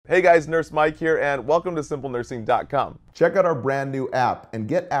Hey guys, Nurse Mike here, and welcome to SimpleNursing.com. Check out our brand new app and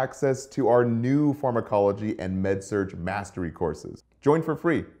get access to our new pharmacology and med-surg mastery courses. Join for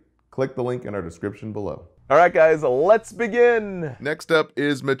free. Click the link in our description below. All right guys, let's begin. Next up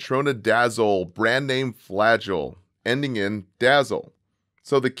is Metronidazole, brand name Flagyl, ending in Dazzle.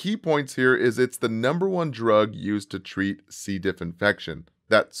 So the key points here is it's the #1 drug used to treat C. diff infection,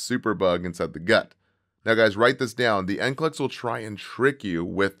 that superbug inside the gut. Now guys, write this down. The NCLEX will try and trick you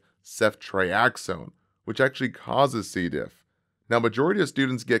with ceftriaxone, which actually causes C. diff. Now majority of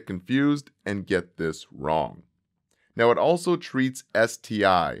students get confused and get this wrong. Now it also treats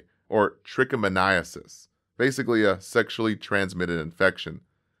STI, or trichomoniasis, basically a sexually transmitted infection.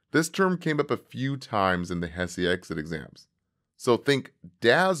 This term came up a few times in the HESI exit exams. So think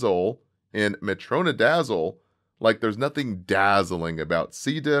dazzle in metronidazole like there's nothing dazzling about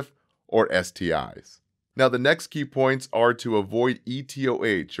C. diff or STIs. Now the next key points are to avoid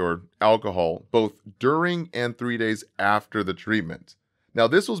ETOH or alcohol both during and 3 days after the treatment. Now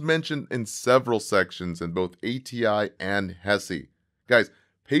this was mentioned in several sections in both ATI and HESI. Guys,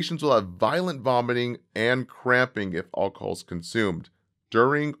 patients will have violent vomiting and cramping if alcohol is consumed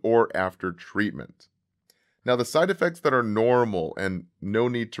during or after treatment. Now the side effects that are normal and no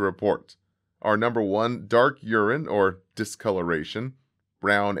need to report are #1, dark urine or discoloration,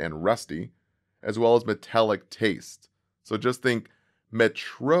 brown and rusty, as well as metallic taste. So just think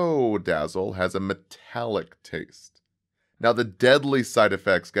Metronidazole has a metallic taste. Now the deadly side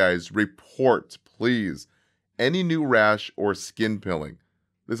effects, guys, report, please, any new rash or skin pilling.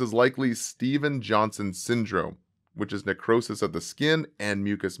 This is likely Stevens-Johnson syndrome, which is necrosis of the skin and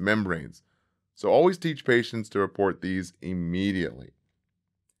mucous membranes. So always teach patients to report these immediately.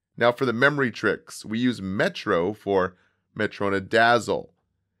 Now for the memory tricks, we use Metro for Metronidazole,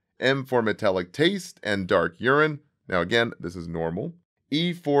 M for metallic taste and dark urine. Now again, this is normal.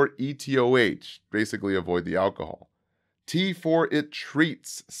 E for ETOH, basically avoid the alcohol. T for it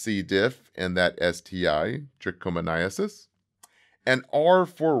treats C. diff and that STI, trichomoniasis. And R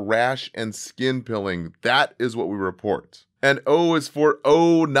for rash and skin pilling, that is what we report. And O is for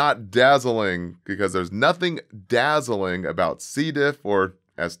O, not dazzling, because there's nothing dazzling about C. diff or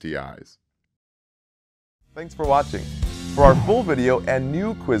STIs. Thanks for watching. For our full video and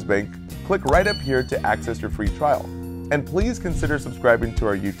new quiz bank, click right up here to access your free trial. And please consider subscribing to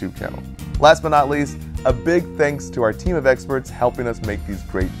our YouTube channel. Last but not least, a big thanks to our team of experts helping us make these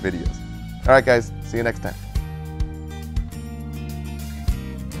great videos. All right guys, see you next time.